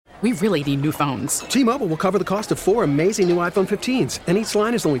We really need new phones. T-Mobile will cover the cost of 4 amazing new iPhone 15s, and each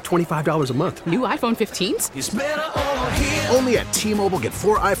line is only $25 a month. New iPhone 15s? It's better over here. Only at T-Mobile, get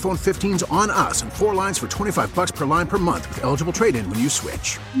 4 iPhone 15s on us and 4 lines for $25 per line per month with eligible trade-in when you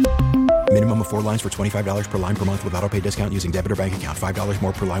switch. Minimum of 4 lines for $25 per line per month with autopay discount using debit or bank account. $5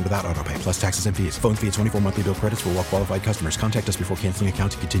 more per line without autopay, plus taxes and fees. Phone fee at 24 monthly bill credits for well-qualified customers. Contact us before canceling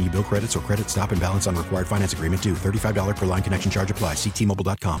account to continue bill credits or credit stop and balance on required finance agreement due. $35 per line connection charge applies. See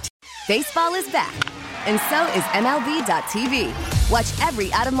T-Mobile.com. Baseball is back, and so is MLB.tv. Watch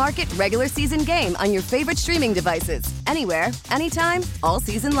every out-of-market regular season game on your favorite streaming devices. Anywhere, anytime, all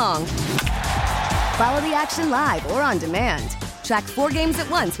season long. Follow the action live or on demand. Track 4 games at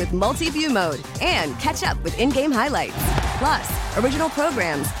once with multi-view mode and catch up with in-game highlights. Plus, original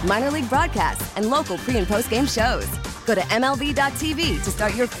programs, minor league broadcasts, and local pre- and post-game shows. Go to MLB.tv to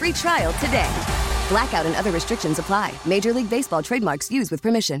start your free trial today. Blackout and other restrictions apply. Major League Baseball trademarks used with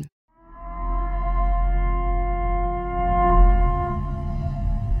permission.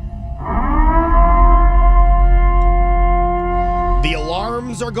 The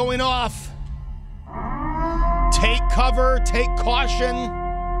alarms are going off. Take cover, take caution.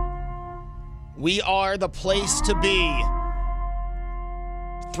 We are the place to be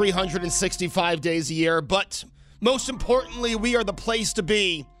 365 days a year, but most importantly, we are the place to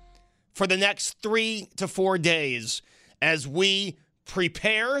be for the next 3 to 4 days as we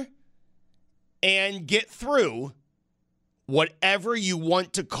prepare and get through whatever you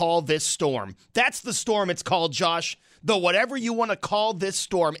want to call this storm. That's the storm it's called, Josh. Though whatever you want to call this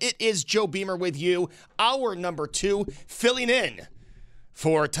storm, it is Joe Beamer with you, hour number 2, filling in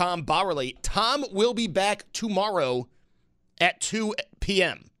for Tom Bowerly. Tom will be back tomorrow at 2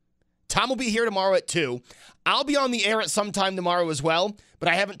 p.m. Tom will be here tomorrow at 2. I'll be on the air at some time tomorrow as well, but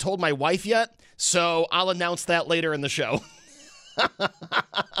I haven't told my wife yet, so I'll announce that later in the show.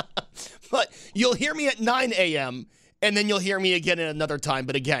 But you'll hear me at 9 a.m., and then you'll hear me again at another time.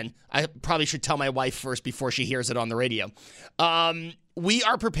 But again, I probably should tell my wife first before she hears it on the radio. We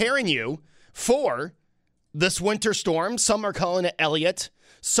are preparing you for this winter storm. Some are calling it Elliott.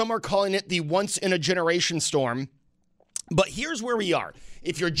 Some are calling it the once-in-a-generation storm. But here's where we are.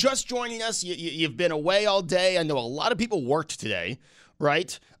 If you're just joining us, you've been away all day. I know a lot of people worked today,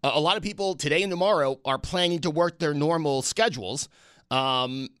 right? A lot of people today and tomorrow are planning to work their normal schedules.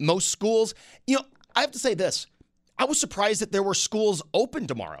 Most schools, I have to say this. I was surprised that there were schools open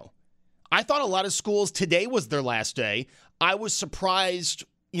tomorrow. I thought a lot of schools, today was their last day. I was surprised,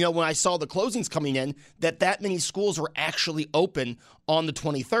 when I saw the closings coming in, that many schools were actually open on the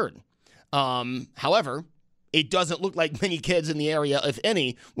 23rd. However, it doesn't look like many kids in the area, if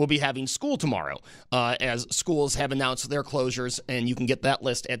any, will be having school tomorrow, as schools have announced their closures, and you can get that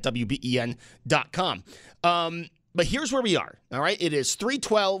list at WBEN.com. But here's where we are, all right? It is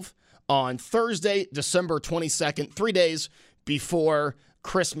 3:12 on Thursday, December 22nd, 3 days before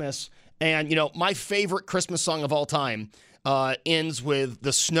Christmas. And, my favorite Christmas song of all time ends with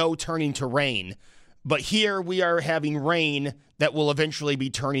the snow turning to rain. But here we are having rain that will eventually be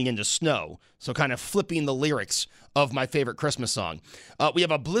turning into snow. So kind of flipping the lyrics of my favorite Christmas song. We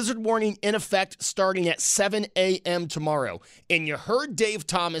have a blizzard warning in effect starting at 7 a.m. tomorrow. And you heard Dave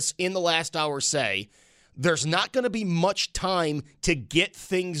Thomas in the last hour say, there's not going to be much time to get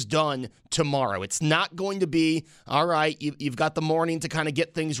things done tomorrow. It's not going to be, all right, you've got the morning to kind of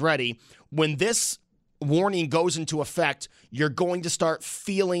get things ready. When this warning goes into effect, you're going to start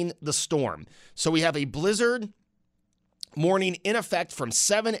feeling the storm. So we have a blizzard warning in effect from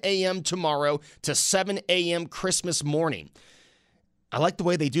 7 a.m. tomorrow to 7 a.m. Christmas morning. I like the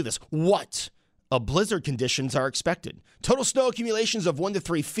way they do this. What blizzard conditions are expected? Total snow accumulations of 1 to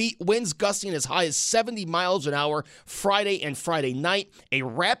 3 feet, winds gusting as high as 70 miles an hour Friday and Friday night. A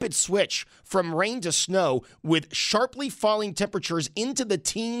rapid switch from rain to snow with sharply falling temperatures into the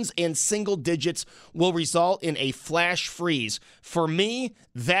teens and single digits will result in a flash freeze. For me,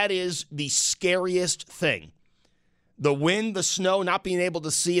 that is the scariest thing. The wind, the snow, not being able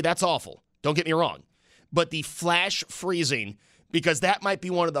to see, that's awful. Don't get me wrong. But the flash freezing, because that might be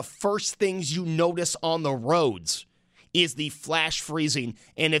one of the first things you notice on the roads, is the flash freezing.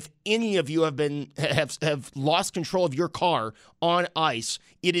 And if any of you have lost control of your car on ice,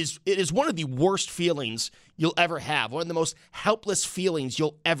 it is one of the worst feelings you'll ever have, one of the most helpless feelings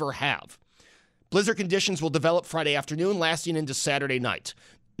you'll ever have. Blizzard conditions will develop Friday afternoon, lasting into Saturday night.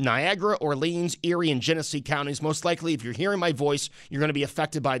 Niagara, Orleans, Erie, and Genesee counties, most likely, if you're hearing my voice, you're going to be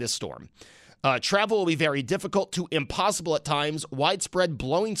affected by this storm. Travel will be very difficult to impossible at times. Widespread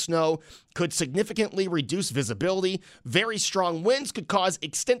blowing snow could significantly reduce visibility. Very strong winds could cause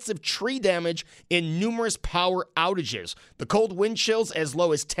extensive tree damage and numerous power outages. The cold wind chills as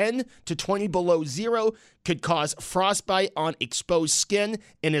low as 10 to 20 below zero could cause frostbite on exposed skin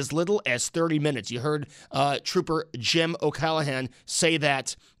in as little as 30 minutes. You heard Trooper Jim O'Callahan say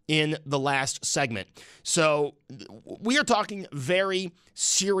that in the last segment. So we are talking very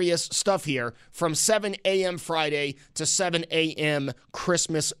serious stuff here from 7 a.m. Friday to 7 a.m.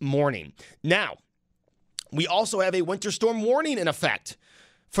 Christmas morning. Now, we also have a winter storm warning in effect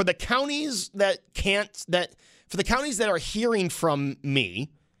for the counties that are hearing from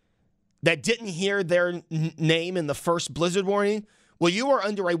me that didn't hear their name in the first blizzard warning. Well, you are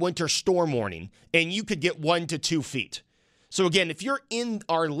under a winter storm warning, and you could get 1 to 2 feet. So again, if you're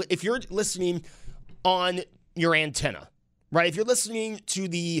listening on your antenna, right? If you're listening to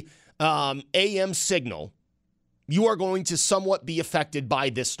the AM signal, you are going to somewhat be affected by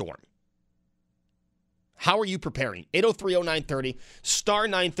this storm. How are you preparing? 8030930, star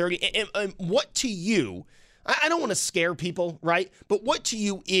 930. And what to you? I don't want to scare people, right? But what to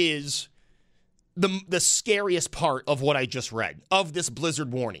you is the scariest part of what I just read of this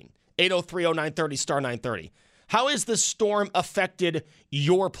blizzard warning? 8030930, star 930. How has this storm affected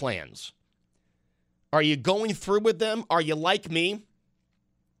your plans? Are you going through with them? Are you like me?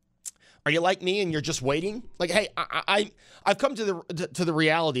 Are you like me and you're just waiting? Like, hey, I've come to the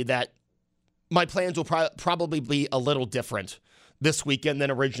reality that my plans will probably be a little different this weekend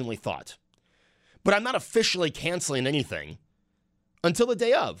than originally thought. But I'm not officially canceling anything until the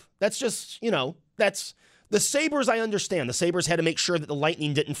day of. That's just, that's... The Sabres, I understand. The Sabres had to make sure that the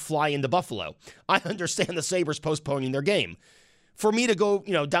Lightning didn't fly into Buffalo. I understand the Sabres postponing their game. For me to go,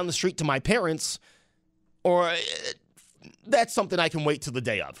 down the street to my parents, that's something I can wait till the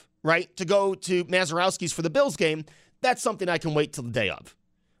day of, right? To go to Mazurowski's for the Bills game, that's something I can wait till the day of.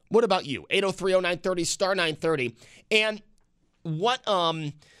 What about you? 8030930, star 930. And what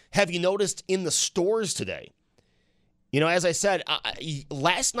have you noticed in the stores today? As I said,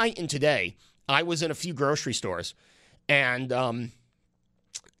 last night and today, I was in a few grocery stores, and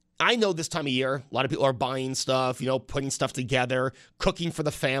I know this time of year, a lot of people are buying stuff, putting stuff together, cooking for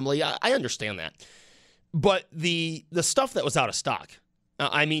the family. I understand that. But the stuff that was out of stock,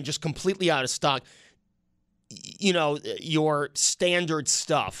 just completely out of stock, your standard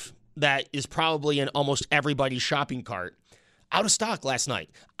stuff that is probably in almost everybody's shopping cart, out of stock last night,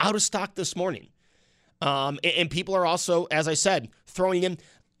 out of stock this morning. And people are also, as I said, throwing in.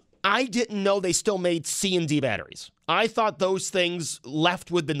 I didn't know they still made C&D batteries. I thought those things left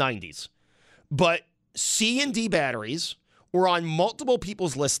with the 90s. But C&D batteries were on multiple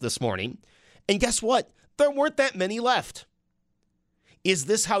people's lists this morning. And guess what? There weren't that many left. Is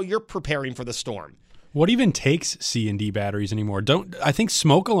this how you're preparing for the storm? What even takes C&D batteries anymore? I think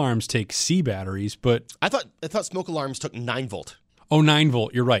smoke alarms take C batteries, but I thought smoke alarms took 9 volt. Oh, 9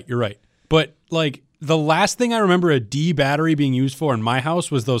 volt. You're right. But the last thing I remember a D battery being used for in my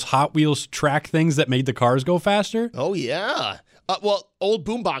house was those Hot Wheels track things that made the cars go faster. Oh, yeah. Old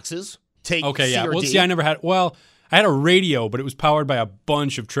boom boxes take C or well, D. see, I never had... Well, I had a radio, but it was powered by a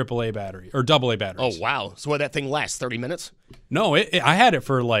bunch of AAA battery or AA batteries. Oh, wow. So what, that thing lasts 30 minutes? No, I had it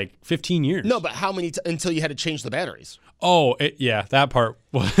for 15 years. No, but how many until you had to change the batteries? Oh, that part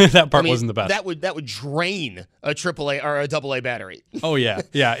wasn't the best. That would drain a AAA or a AA battery. Oh, yeah.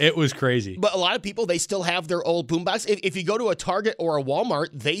 Yeah, it was crazy. But a lot of people, they still have their old boombox. If you go to a Target or a Walmart,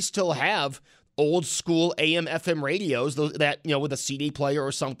 they still have old school AM FM radios that with a CD player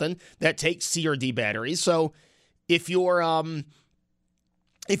or something that take C or D batteries. So if you're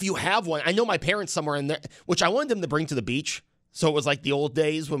if you have one, I know my parents somewhere in there, which I wanted them to bring to the beach. So it was like the old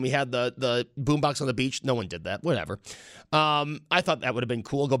days when we had the boombox on the beach. No one did that. Whatever. I thought that would have been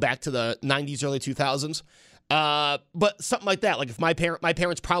cool. Go back to the 90s, early 2000s. But something like that. Like if my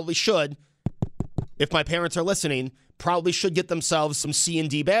parents probably should, if my parents are listening, probably should get themselves some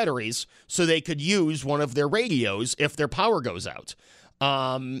C&D batteries so they could use one of their radios if their power goes out.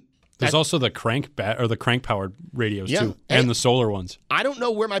 There's also the crank powered radios too, and the solar ones. I don't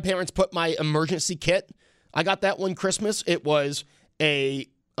know where my parents put my emergency kit. I got that one Christmas. It was a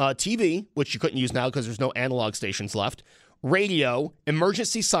TV, which you couldn't use now because there's no analog stations left, radio,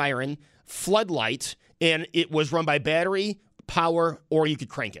 emergency siren, floodlight, and it was run by battery, power, or you could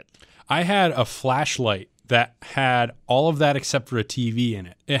crank it. I had a flashlight that had all of that except for a TV in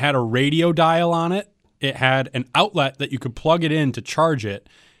it. It had a radio dial on it. It had an outlet that you could plug it in to charge it.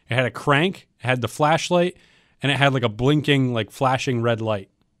 It had a crank, it had the flashlight, and it had like a blinking, flashing red light.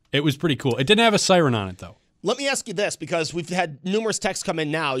 It was pretty cool. It didn't have a siren on it, though. Let me ask you this, because we've had numerous texts come in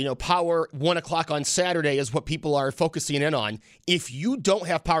now. Power 1 o'clock on Saturday is what people are focusing in on. If you don't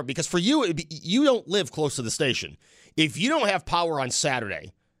have power, because for you, you don't live close to the station. If you don't have power on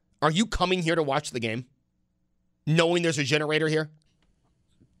Saturday, are you coming here to watch the game, knowing there's a generator here?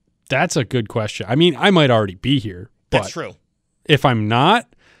 That's a good question. I mean, I might already be here. That's true. If I'm not,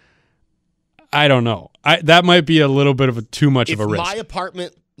 I don't know. That might be a little bit of too much of a risk. If my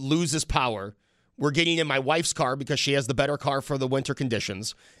apartment loses power, we're getting in my wife's car because she has the better car for the winter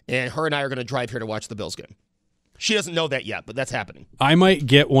conditions, and her and I are going to drive here to watch the Bills game. She doesn't know that yet, but that's happening. I might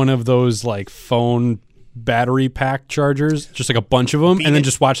get one of those phone battery pack chargers, just a bunch of them, and then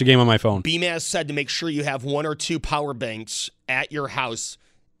just watch the game on my phone. BMAS said to make sure you have 1 or 2 power banks at your house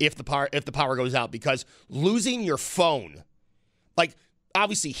if the power goes out, because losing your phone,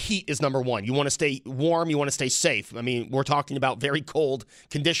 obviously heat is number one. You want to stay warm, you want to stay safe. I mean, we're talking about very cold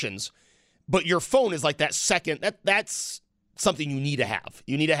conditions, but your phone is that second. That's something you need to have.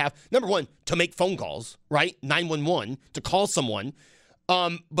 You need to have, number one, to make phone calls, right? 911, to call someone.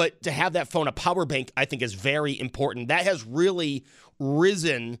 But to have that phone, a power bank, I think is very important. That has really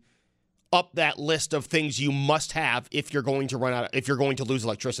risen up that list of things you must have if you're going to lose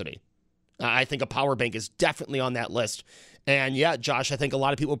electricity. I think a power bank is definitely on that list. And yeah, Josh, I think a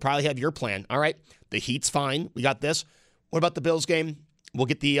lot of people probably have your plan. All right, the heat's fine. We got this. What about the Bills game? We'll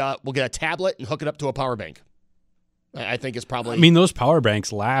get a tablet and hook it up to a power bank. I think it's probably. I mean, those power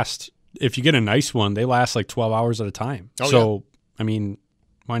banks last. If you get a nice one, they last 12 hours at a time. Oh, so, yeah. I mean,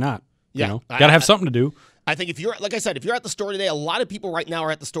 why not? Yeah, got to have something to do. I think if you're at the store today, a lot of people right now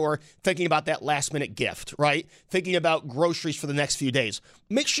are at the store thinking about that last minute gift, right? Thinking about groceries for the next few days.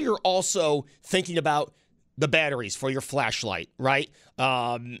 Make sure you're also thinking about the batteries for your flashlight, right?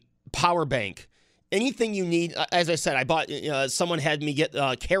 Power bank, anything you need. As I said, I bought, someone had me get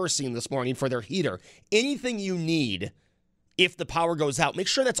kerosene this morning for their heater. Anything you need if the power goes out, make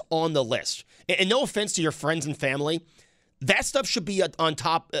sure that's on the list. And no offense to your friends and family, that stuff should be on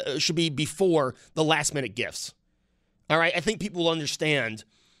top, should be before the last minute gifts. All right. I think people will understand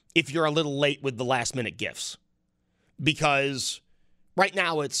if you're a little late with the last minute gifts, because right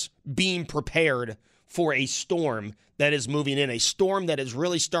now it's being prepared for a storm that is moving in, a storm that is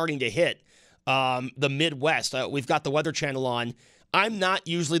really starting to hit the Midwest. We've got the Weather Channel on. I'm not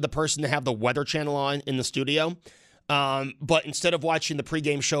usually the person to have the Weather Channel on in the studio. But instead of watching the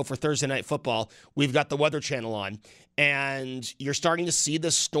pregame show for Thursday Night Football, we've got the Weather Channel on. And you're starting to see the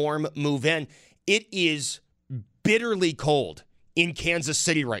storm move in. It is bitterly cold in Kansas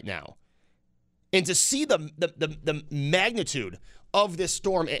City right now. And to see the magnitude of this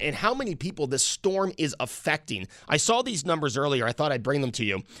storm and how many people this storm is affecting. I saw these numbers earlier. I thought I'd bring them to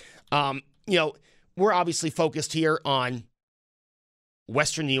you. We're obviously focused here on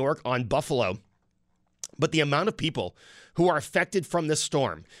Western New York, on Buffalo. But the amount of people who are affected from this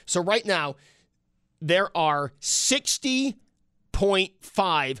storm. So right now, there are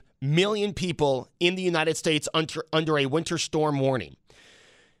 60.5 million people in the United States under a winter storm warning.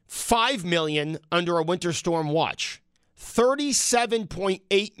 5 million under a winter storm watch.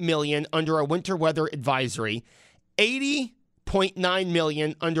 37.8 million under a winter weather advisory. 80.9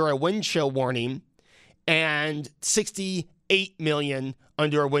 million under a wind chill warning. And 68 million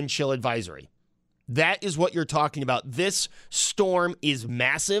under a wind chill advisory. That is what you're talking about. This storm is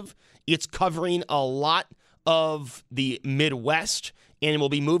massive. It's covering a lot of the Midwest and will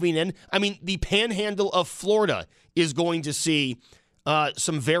be moving in. I mean, the panhandle of Florida is going to see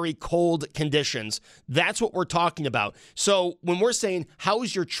some very cold conditions. That's what we're talking about. So when we're saying, how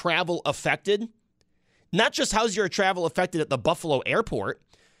is your travel affected? Not just how's your travel affected at the Buffalo airport,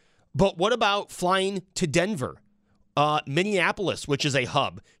 but what about flying to Denver, Minneapolis, which is a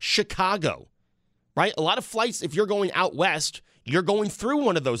hub, Chicago? Right? A lot of flights, if you're going out west, you're going through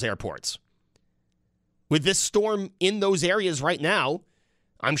one of those airports. With this storm in those areas right now,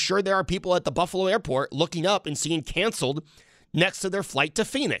 I'm sure there are people at the Buffalo airport looking up and seeing canceled next to their flight to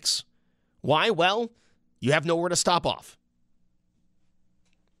Phoenix. Why? Well, you have nowhere to stop off.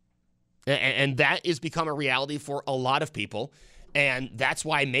 And that has become a reality for a lot of people. And that's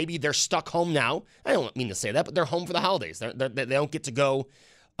why maybe they're stuck home now. I don't mean to say that, but they're home for the holidays. They don't get to go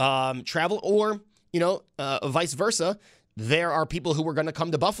travel, or vice versa. There are people who were going to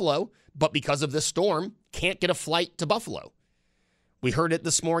come to Buffalo, but because of this storm, can't get a flight to Buffalo. We heard it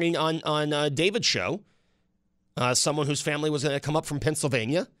this morning on David's show. Someone whose family was going to come up from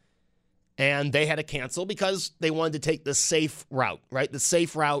Pennsylvania, and they had to cancel because they wanted to take the safe route, right? The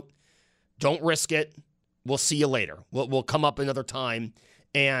safe route. Don't risk it. We'll see you later. We'll come up another time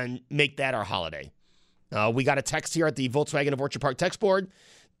and make that our holiday. We got a text here at the Volkswagen of Orchard Park text board.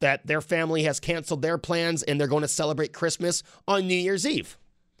 that their family has canceled their plans and they're going to celebrate Christmas on New Year's Eve.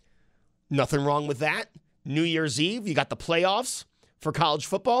 Nothing wrong with that. New Year's Eve, you got the playoffs for college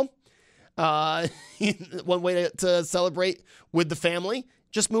football. One way to celebrate with the family,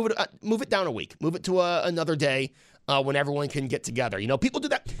 just move it down a week. Move it to another day when everyone can get together. You know, people do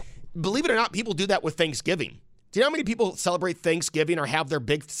that. Believe it or not, people do that with Thanksgiving. Do you know how many people celebrate Thanksgiving or have their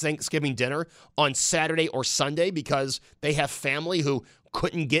big Thanksgiving dinner on Saturday or Sunday because they have family who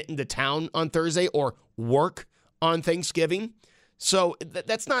couldn't get into town on Thursday or work on Thanksgiving? So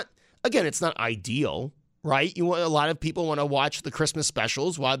that's not, again, it's not ideal, right? A lot of people want to watch the Christmas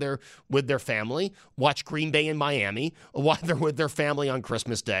specials while they're with their family, watch Green Bay in Miami while they're with their family on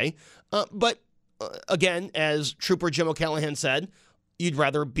Christmas Day. But again, as Trooper Jim O'Callahan said, you'd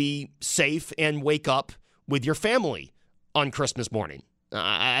rather be safe and wake up with your family on Christmas morning.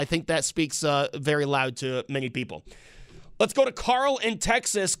 I think that speaks very loud to many people. Let's go to Carl in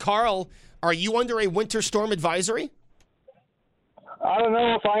Texas. Carl, are you under a winter storm advisory? I don't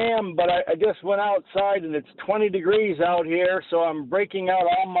know if I am, but I just went outside and it's 20 degrees out here, so I'm breaking out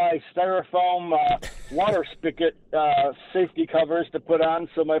all my styrofoam water spigot safety covers to put on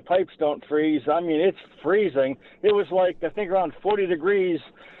so my pipes don't freeze. I mean, it's freezing. It was like, I think, around 40 degrees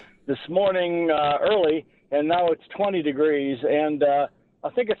this morning early, and now it's 20 degrees, and I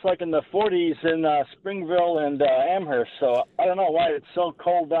think it's like in the 40s in Springville and Amherst, so I don't know why it's so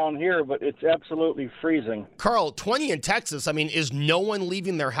cold down here, but it's absolutely freezing. Carl, 20 in Texas, I mean, is no one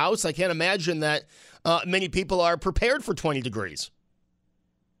leaving their house? I can't imagine that many people are prepared for 20 degrees.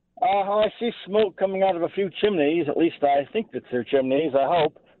 I see smoke coming out of a few chimneys, at least I think it's their chimneys, I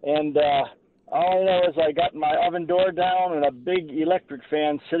hope, and all I know is I got my oven door down and a big electric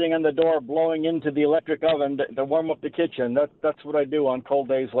fan sitting on the door blowing into the electric oven to warm up the kitchen. That's what I do on cold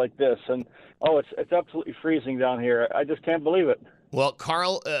days like this. And, it's absolutely freezing down here. I just can't believe it. Well,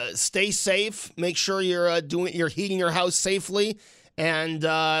 Carl, stay safe. Make sure you're heating your house safely. And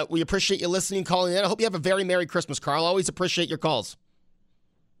we appreciate you listening, calling in. I hope you have a very Merry Christmas, Carl. Always appreciate your calls.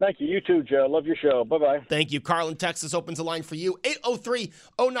 Thank you. You too, Joe. Love your show. Bye-bye. Thank you. Carl in Texas opens the line for you.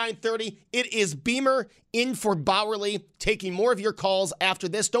 803-0930. It is Beamer in for Bowerly, taking more of your calls after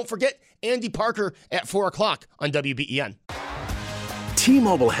this. Don't forget Andy Parker at 4 o'clock on WBEN.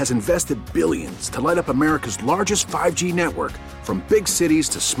 T-Mobile has invested billions to light up America's largest 5G network, from big cities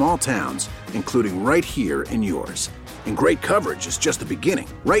to small towns, including right here in yours. And great coverage is just the beginning.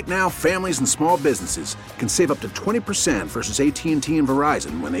 Right now, families and small businesses can save up to 20% versus AT&T and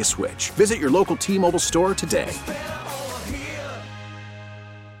Verizon when they switch. Visit your local T-Mobile store today.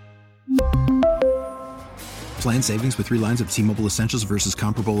 Plan savings with 3 lines of T-Mobile Essentials versus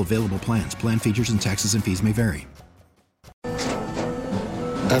comparable available plans. Plan features and taxes and fees may vary.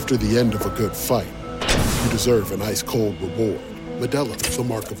 After the end of a good fight, you deserve an ice-cold reward. Modelo is the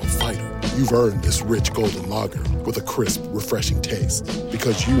mark of a fighter. You've earned this rich golden lager with a crisp, refreshing taste.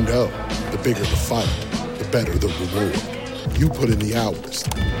 Because you know, the bigger the fight, the better the reward. You put in the hours,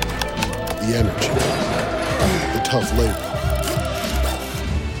 the energy, the tough labor.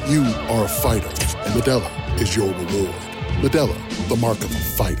 You are a fighter, and Modelo is your reward. Modelo, the mark of a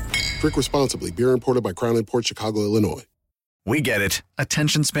fighter. Drink responsibly. Beer imported by Crown Imports, Chicago, Illinois. We get it.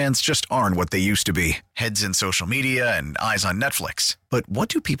 Attention spans just aren't what they used to be. Heads in social media and eyes on Netflix. But what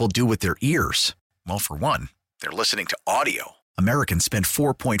do people do with their ears? Well, for one, they're listening to audio. Americans spend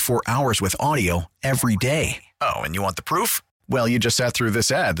 4.4 hours with audio every day. Oh, and you want the proof? Well, you just sat through this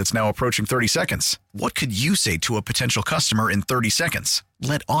ad that's now approaching 30 seconds. What could you say to a potential customer in 30 seconds?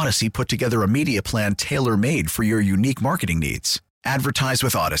 Let Odyssey put together a media plan tailor-made for your unique marketing needs. Advertise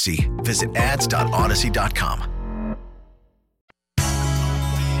with Odyssey. Visit ads.odyssey.com.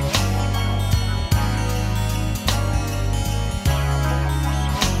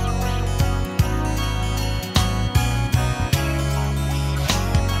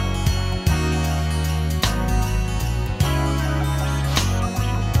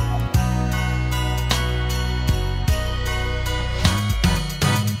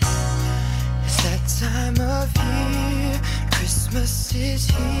 Christmas is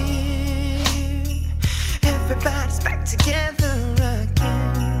here. Everybody's back together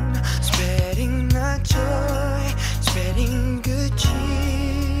again. Spreading the joy, spreading good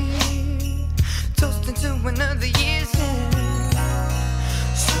cheer. Toasting to another year's end.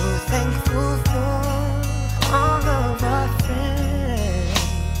 So thankful for all of our friends.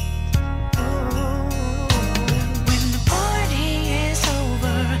 Oh. When the party is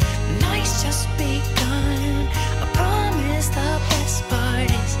over, the night's just begun. The best part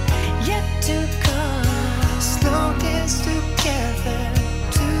is yet to come. Slow dance together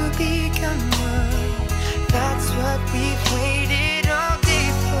to become one. That's what we've waited all day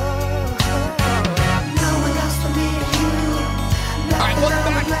for.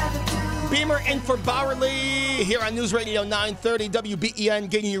 Beamer in for Bowerly here on News Radio 930 WBEN,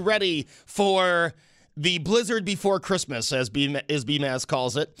 getting you ready for the blizzard before Christmas, as BMAS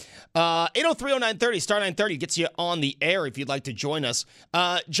calls it. 803-0930, star 930 gets you on the air if you'd like to join us.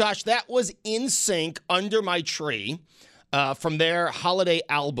 Josh, that was NSYNC, Under My Tree, from their holiday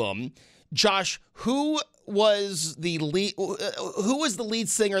album. Josh, who was the lead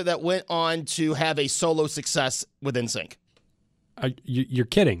singer that went on to have a solo success with NSYNC? You're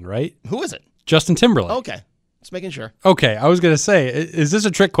kidding, right? Who is it? Justin Timberlake. Okay. Just making sure. Okay, I was going to say, is this a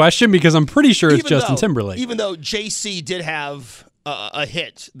trick question? Because I'm pretty sure it's Justin Timberlake. Even though JC did have a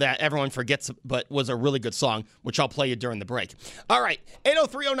hit that everyone forgets, but was a really good song, which I'll play you during the break. All right,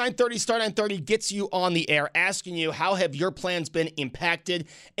 803-0930, star 930 gets you on the air, asking you, how have your plans been impacted?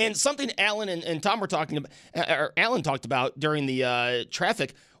 And something Alan and Tom were talking about, or Alan talked about during the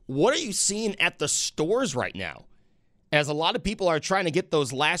traffic, what are you seeing at the stores right now? As a lot of people are trying to get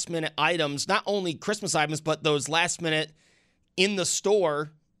those last-minute items, not only Christmas items, but those last-minute in the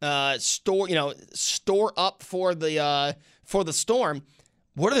store up for the storm.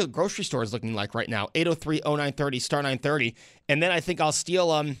 What are the grocery stores looking like right now? 803-0930, star 930. And then I think I'll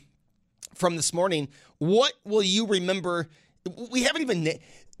steal from this morning. What will you remember? We haven't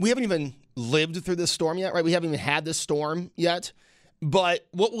even lived through this storm yet, right? We haven't even had this storm yet. But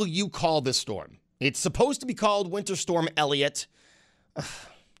what will you call this storm? It's supposed to be called Winter Storm Elliott.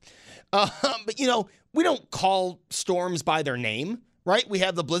 But, we don't call storms by their name, right? We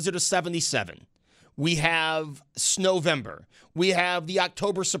have the blizzard of 77. We have Snowvember. We have the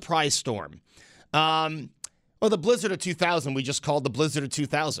October surprise storm. The blizzard of 2000, we just called the blizzard of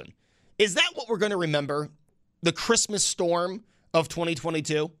 2000. Is that what we're going to remember? The Christmas storm of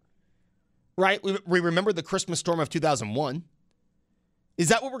 2022? Right? We remember the Christmas storm of 2001. Is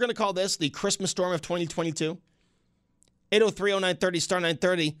that what we're going to call this? The Christmas storm of 2022? 803-0930, star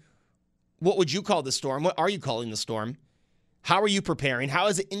 930. What would you call this storm? What are you calling the storm? How are you preparing? How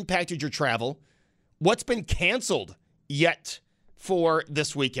has it impacted your travel? What's been canceled yet for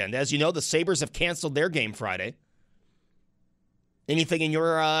this weekend? As you know, the Sabres have canceled their game Friday. Anything in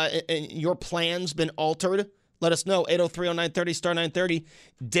your plans been altered? Let us know. 803-0930, star 930.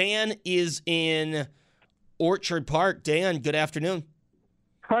 Dan is in Orchard Park. Dan, good afternoon.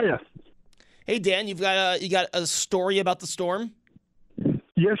 Hiya. Hey, Dan, you got a story about the storm?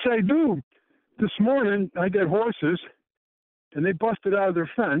 Yes, I do. This morning, I got horses, and they busted out of their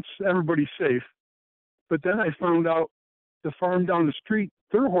fence. Everybody's safe. But then I found out the farm down the street,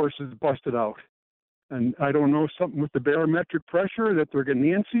 their horses busted out. And I don't know, something with the barometric pressure that they're getting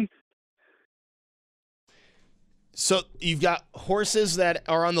antsy. So you've got horses that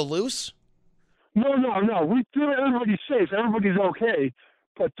are on the loose? No. Everybody's safe. Everybody's okay.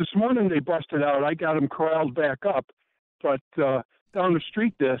 But this morning they busted out. I got them corralled back up. But down the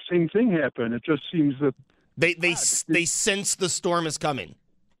street, the same thing happened. It just seems that they sense the storm is coming.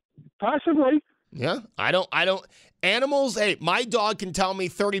 Possibly. Yeah, I don't. Animals. Hey, my dog can tell me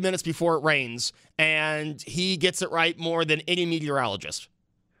 30 minutes before it rains, and he gets it right more than any meteorologist.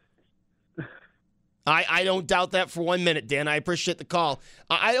 I don't doubt that for 1 minute, Dan. I appreciate the call.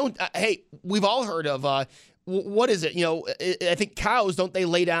 I don't. Hey, we've all heard of. What is it? I think cows, don't they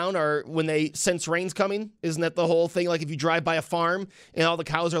lay down or when they sense rain's coming? Isn't that the whole thing? Like if you drive by a farm and all the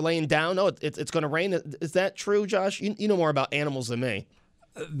cows are laying down, it's going to rain. Is that true, Josh? You know more about animals than me.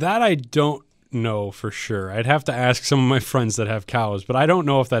 That I don't know for sure. I'd have to ask some of my friends that have cows, but I don't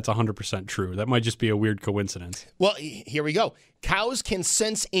know if that's 100% true. That might just be a weird coincidence. Well, here we go. Cows can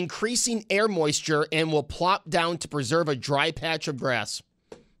sense increasing air moisture and will plop down to preserve a dry patch of grass.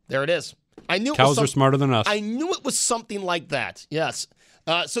 There it is. I knew cows are smarter than us. I knew it was something like that. Yes.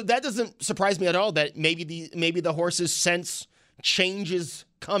 So that doesn't surprise me at all that maybe the horses sense changes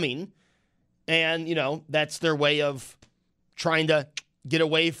coming, and that's their way of trying to get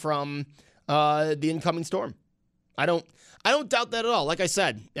away from the incoming storm. I don't doubt that at all. Like I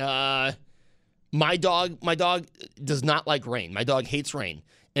said, my dog does not like rain. My dog hates rain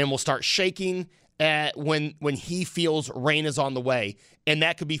and will start shaking when he feels rain is on the way. And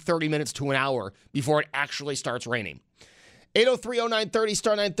that could be 30 minutes to an hour before it actually starts raining. 803-0930,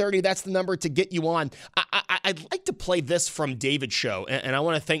 star 930, that's the number to get you on. I'd like to play this from David's show, and I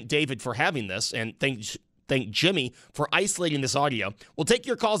want to thank David for having this, and thank Jimmy for isolating this audio. We'll take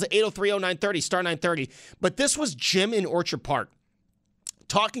your calls at 803-0930, star 930. But this was Jim in Orchard Park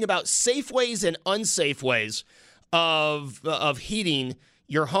talking about safe ways and unsafe ways of heating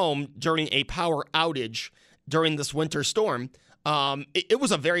your home during a power outage during this winter storm. It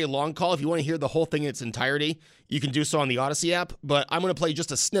was a very long call. If you want to hear the whole thing in its entirety, you can do so on the Odyssey app. But I'm going to play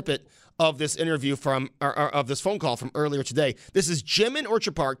just a snippet of this interview or of this phone call from earlier today. This is Jim in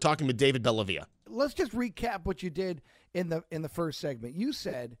Orchard Park talking with David Bellavia. Let's just recap what you did in the first segment. You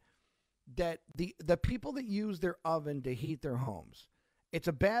said that the people that use their oven to heat their homes, it's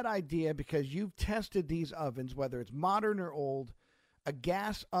a bad idea because you've tested these ovens, whether it's modern or old. A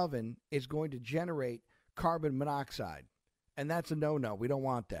gas oven is going to generate carbon monoxide, and that's a no-no. We don't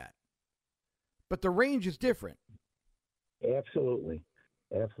want that. But the range is different. Absolutely.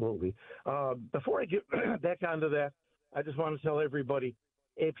 Before I get back onto that, I just want to tell everybody,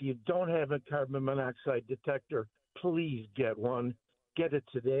 if you don't have a carbon monoxide detector, please get one. Get it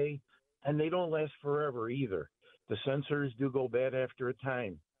today, and they don't last forever either. The sensors do go bad after a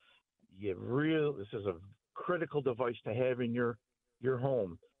time. This is a critical device to have in your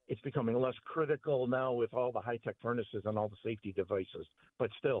home. It's becoming less critical now with all the high-tech furnaces and all the safety devices. But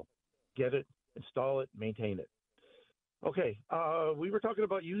still, get it, install it, maintain it. Okay, we were talking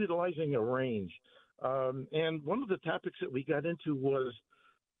about utilizing a range. And one of the topics that we got into was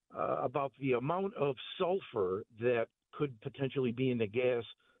about the amount of sulfur that could potentially be in the gas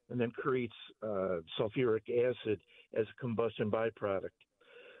and then creates sulfuric acid as a combustion byproduct.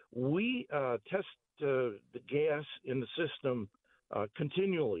 We test the gas in the system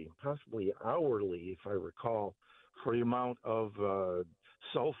continually, possibly hourly, if I recall, for the amount of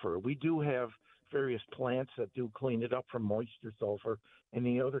sulfur. We do have various plants that do clean it up from moisture, sulfur, and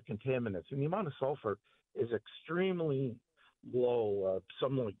the other contaminants. And the amount of sulfur is extremely low,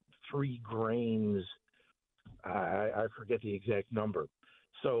 something like 3 grains. I forget the exact number.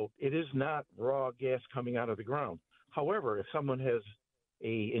 So it is not raw gas coming out of the ground. However, if someone has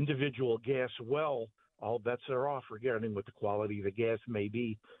a individual gas well, all bets are off regarding what the quality of the gas may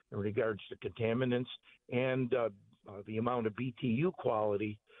be in regards to contaminants and the amount of BTU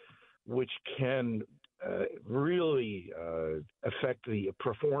quality, which can really affect the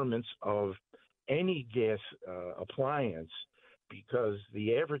performance of any gas appliance, because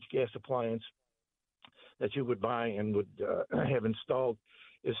the average gas appliance that you would buy and would have installed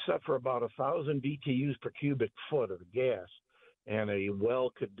is set for about 1,000 BTUs per cubic foot of gas, and a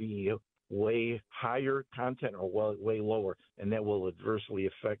well could be way higher content or way lower, and that will adversely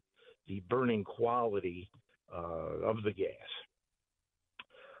affect the burning quality of the gas.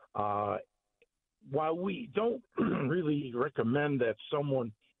 While we don't really recommend that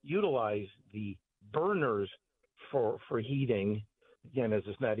someone utilize the burners for heating, again, as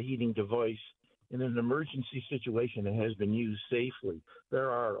it's not a heating device, in an emergency situation, it has been used safely. There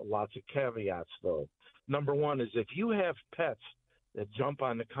are lots of caveats, though. Number one is if you have pets that jump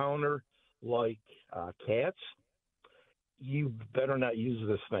on the counter like cats, you better not use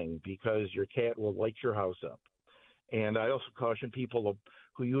this thing because your cat will light your house up. And I also caution people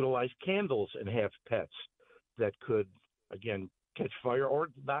who utilize candles and have pets that could, again, catch fire or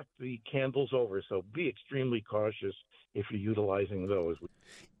knock the candles over. So be extremely cautious if you're utilizing those.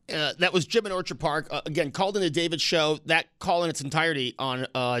 That was Jim in Orchard Park. Again, called in the David Show. That call in its entirety on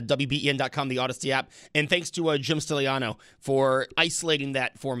WBEN.com, the Odyssey app. And thanks to Jim Stiliano for isolating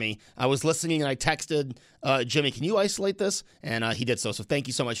that for me. I was listening and I texted Jimmy, can you isolate this? And he did so. So thank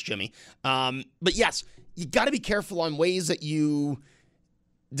you so much, Jimmy. But yes, you got to be careful on ways that you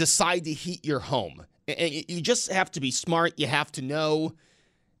decide to heat your home. And you just have to be smart. You have to know,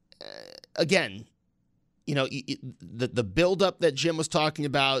 again, you know, the buildup that Jim was talking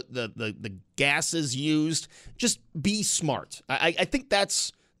about, the gases used, just be smart. I think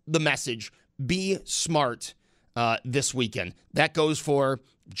that's the message. Be smart this weekend. That goes for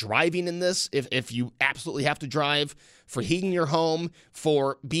driving in this, if you absolutely have to drive, for heating your home,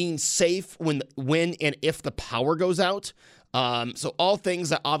 for being safe when and if the power goes out. So all things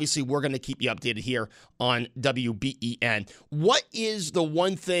that obviously we're going to keep you updated here on WBEN. What is the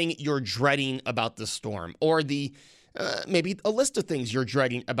one thing you're dreading about the storm, or the maybe a list of things you're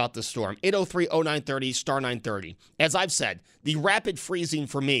dreading about the storm? 803-0930, star 930. As I've said, the rapid freezing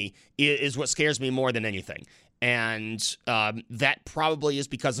for me is what scares me more than anything. And that probably is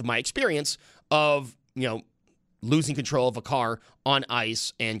because of my experience of, losing control of a car on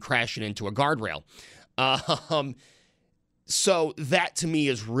ice and crashing into a guardrail. So that to me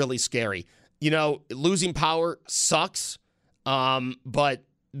is really scary. Losing power sucks, but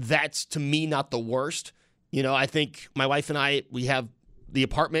that's to me not the worst. I think my wife and I, we have the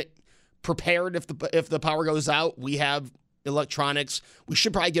apartment prepared if the power goes out. We have electronics. We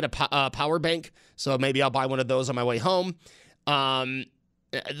should probably get a power bank, so maybe I'll buy one of those on my way home. I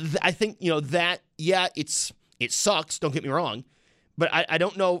think that it sucks. Don't get me wrong, but I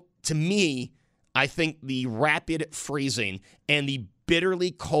don't know. To me, I think the rapid freezing and the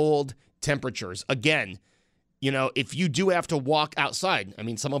bitterly cold temperatures, again, if you do have to walk outside, I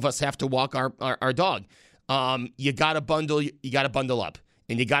mean, some of us have to walk our dog. You got to bundle up,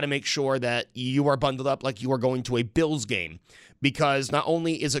 and you got to make sure that you are bundled up like you are going to a Bills game, because not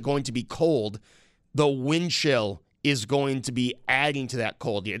only is it going to be cold, the wind chill is going to be adding to that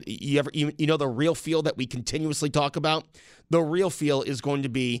cold. You know the real feel that we continuously talk about? The real feel is going to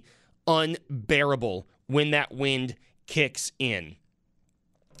be unbearable when that wind kicks in.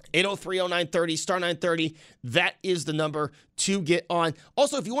 803-0930, star 930, that is the number to get on.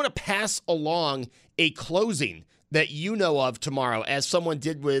 Also, if you want to pass along a closing that you know of tomorrow, as someone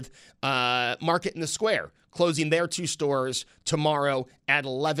did with Market in the Square, closing their 2 stores tomorrow at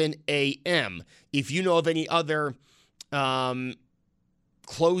 11 a.m. If you know of any other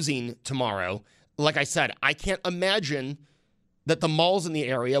closing tomorrow, like I said, I can't imagine that the malls in the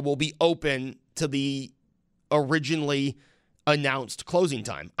area will be open to the originally announced closing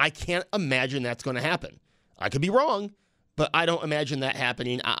time. I can't imagine that's going to happen. I could be wrong, but I don't imagine that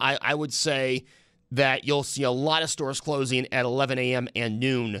happening. I would say that you'll see a lot of stores closing at 11 a.m. and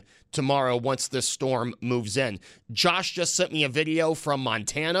noon tomorrow once this storm moves in. Josh just sent me a video from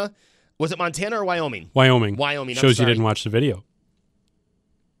Montana. Was it Montana or Wyoming? Wyoming. Wyoming. Shows you didn't watch the video.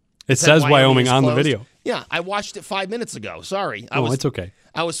 It says Wyoming on the video. Yeah, I watched it 5 minutes ago. Sorry. It's okay.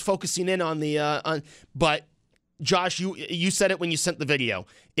 I was focusing in on the but Josh, you said it when you sent the video.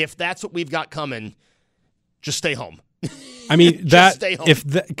 If that's what we've got coming, just stay home. I mean, stay home.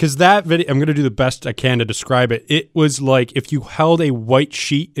 Because that video, I'm going to do the best I can to describe it. It was like if you held a white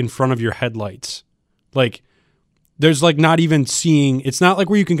sheet in front of your headlights. Like, there's like not even seeing, it's not like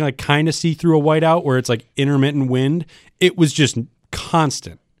where you can like kind of see through a whiteout where it's like intermittent wind. It was just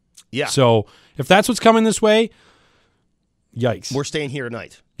constant. Yeah. So if that's what's coming this way, yikes. We're staying here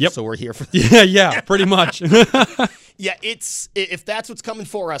tonight. Yep. So we're here for Yeah, pretty much. Yeah, if that's what's coming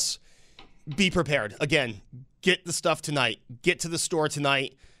for us, be prepared. Again, get the stuff tonight. Get to the store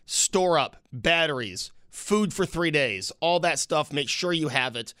tonight. Store up batteries, food for 3 days, all that stuff. Make sure you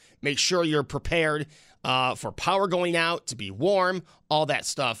have it. Make sure you're prepared for power going out, to be warm, all that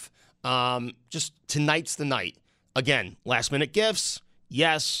stuff. Just tonight's the night. Again, last minute gifts.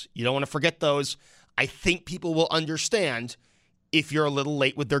 Yes, you don't want to forget those. I think people will understand if you're a little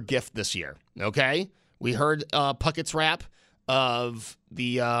late with their gift this year. Okay? We heard Puckett's rap of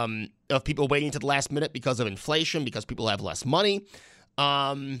the of people waiting to the last minute because of inflation, because people have less money.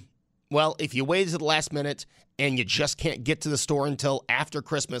 Well, if you waited to the last minute and you just can't get to the store until after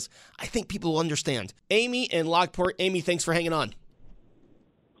Christmas, I think people will understand. Amy in Lockport. Amy, thanks for hanging on.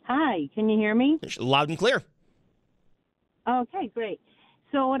 Hi, can you hear me? Loud and clear. Okay, great.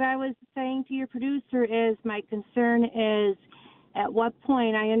 So what I was saying to your producer is my concern is at what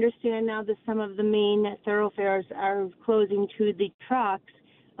point, I understand now that some of the main thoroughfares are closing to the trucks,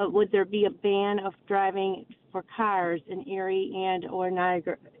 but would there be a ban of driving for cars in Erie and or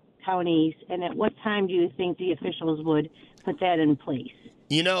Niagara counties? And at what time do you think the officials would put that in place?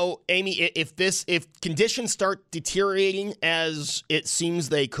 You know, Amy, if conditions start deteriorating as it seems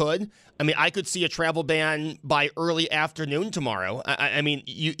they could, I mean, I could see a travel ban by early afternoon tomorrow. I mean,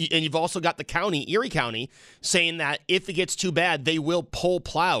 you've also got the county, Erie County, saying that if it gets too bad, they will pull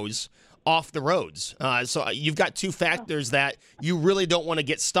plows off the roads. So you've got two factors that you really don't want to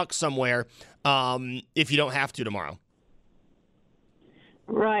get stuck somewhere if you don't have to tomorrow.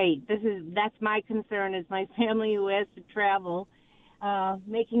 Right. That's my concern is my family who has to travel,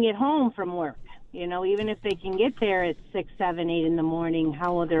 making it home from work. You know, even if they can get there at 6, 7, 8 in the morning,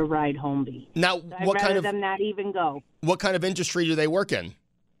 how will their ride home be? Now, so I'd rather them not even go. What kind of industry do they work in?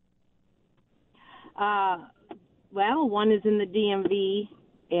 Well, one is in the DMV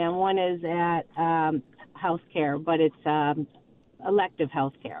and one is at healthcare, but it's elective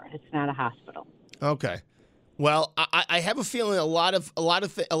healthcare. It's not a hospital. Okay. Well, I have a feeling a lot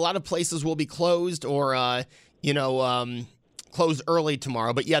of places will be closed or closed early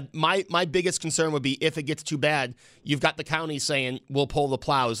tomorrow. But yeah, my biggest concern would be if it gets too bad, you've got the county saying we'll pull the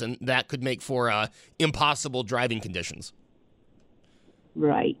plows, and that could make for impossible driving conditions.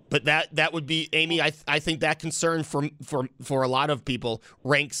 Right. But that would be, Amy, I think that concern for a lot of people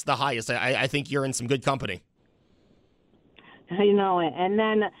ranks the highest. I think you're in some good company. I know it. And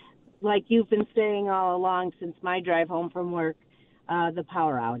then, like you've been saying all along since my drive home from work, the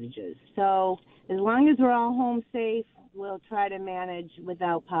power outages. So as long as we're all home safe, we'll try to manage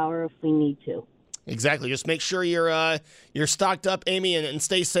without power if we need to. Exactly. Just make sure you're stocked up, Amy, and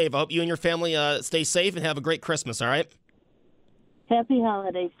stay safe. I hope you and your family stay safe and have a great Christmas, all right? Happy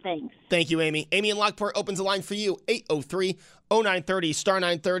holidays. Thanks. Thank you, Amy. Amy in Lockport opens the line for you, 803-0930, star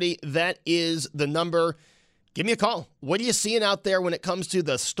 930. That is the number. Give me a call. What are you seeing out there when it comes to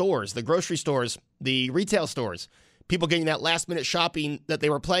the stores, the grocery stores, the retail stores? People getting that last-minute shopping that they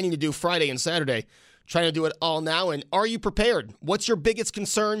were planning to do Friday and Saturday, trying to do it all now. And are you prepared? What's your biggest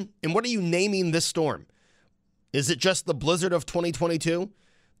concern? And what are you naming this storm? Is it just the blizzard of 2022?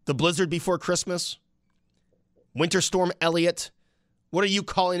 The blizzard before Christmas? Winter Storm Elliott? What are you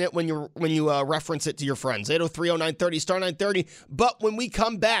calling it when you reference it to your friends? 803-0930, star 930. But when we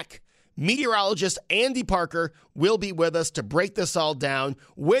come back, meteorologist Andy Parker will be with us to break this all down.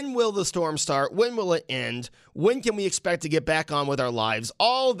 When will the storm start? When will it end? When can we expect to get back on with our lives?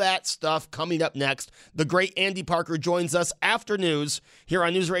 All that stuff coming up next. The great Andy Parker joins us after news here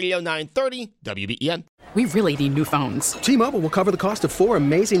on News Radio 930 WBEN. We really need new phones. T-Mobile will cover the cost of 4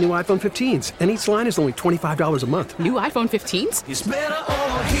 amazing new iPhone 15s, and each line is only $25 a month. New iPhone 15s? It's better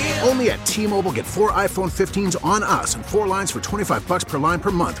over here. Only at T-Mobile, get 4 iPhone 15s on us and 4 lines for $25 per line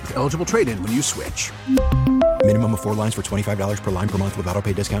per month with eligible trade-in when you switch. Minimum of 4 lines for $25 per line per month with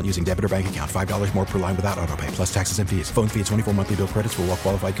autopay discount using debit or bank account. $5 more per line without autopay, plus taxes and fees. Phone fee at 24 monthly bill credits for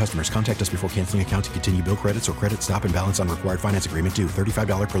well-qualified customers. Contact us before canceling account to continue bill credits or credit stop and balance on required finance agreement due.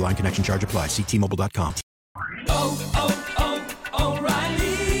 $35 per line connection charge applies. See T-Mobile.com.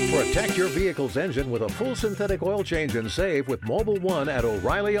 O'Reilly. Protect your vehicle's engine with a full synthetic oil change and save with Mobil 1 at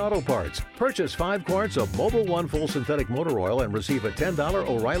O'Reilly Auto Parts. Purchase 5 quarts of Mobil 1 full synthetic motor oil and receive a $10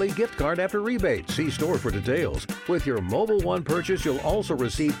 O'Reilly gift card after rebate. See store for details. With your Mobil 1 purchase, you'll also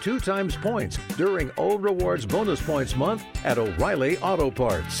receive 2 times points during O Rewards Bonus Points Month at O'Reilly Auto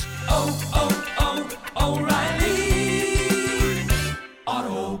Parts. O'Reilly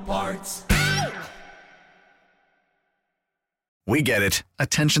Auto Parts. We get it.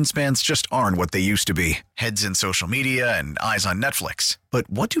 Attention spans just aren't what they used to be. Heads in social media and eyes on Netflix. But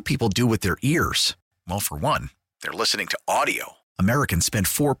what do people do with their ears? Well, for one, they're listening to audio. Americans spend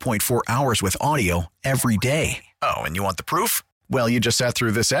 4.4 hours with audio every day. Oh, and you want the proof? Well, you just sat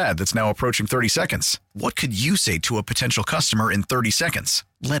through this ad that's now approaching 30 seconds. What could you say to a potential customer in 30 seconds?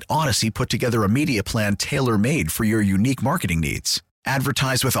 Let Odyssey put together a media plan tailor-made for your unique marketing needs.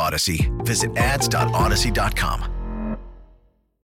 Advertise with Odyssey. Visit ads.odyssey.com.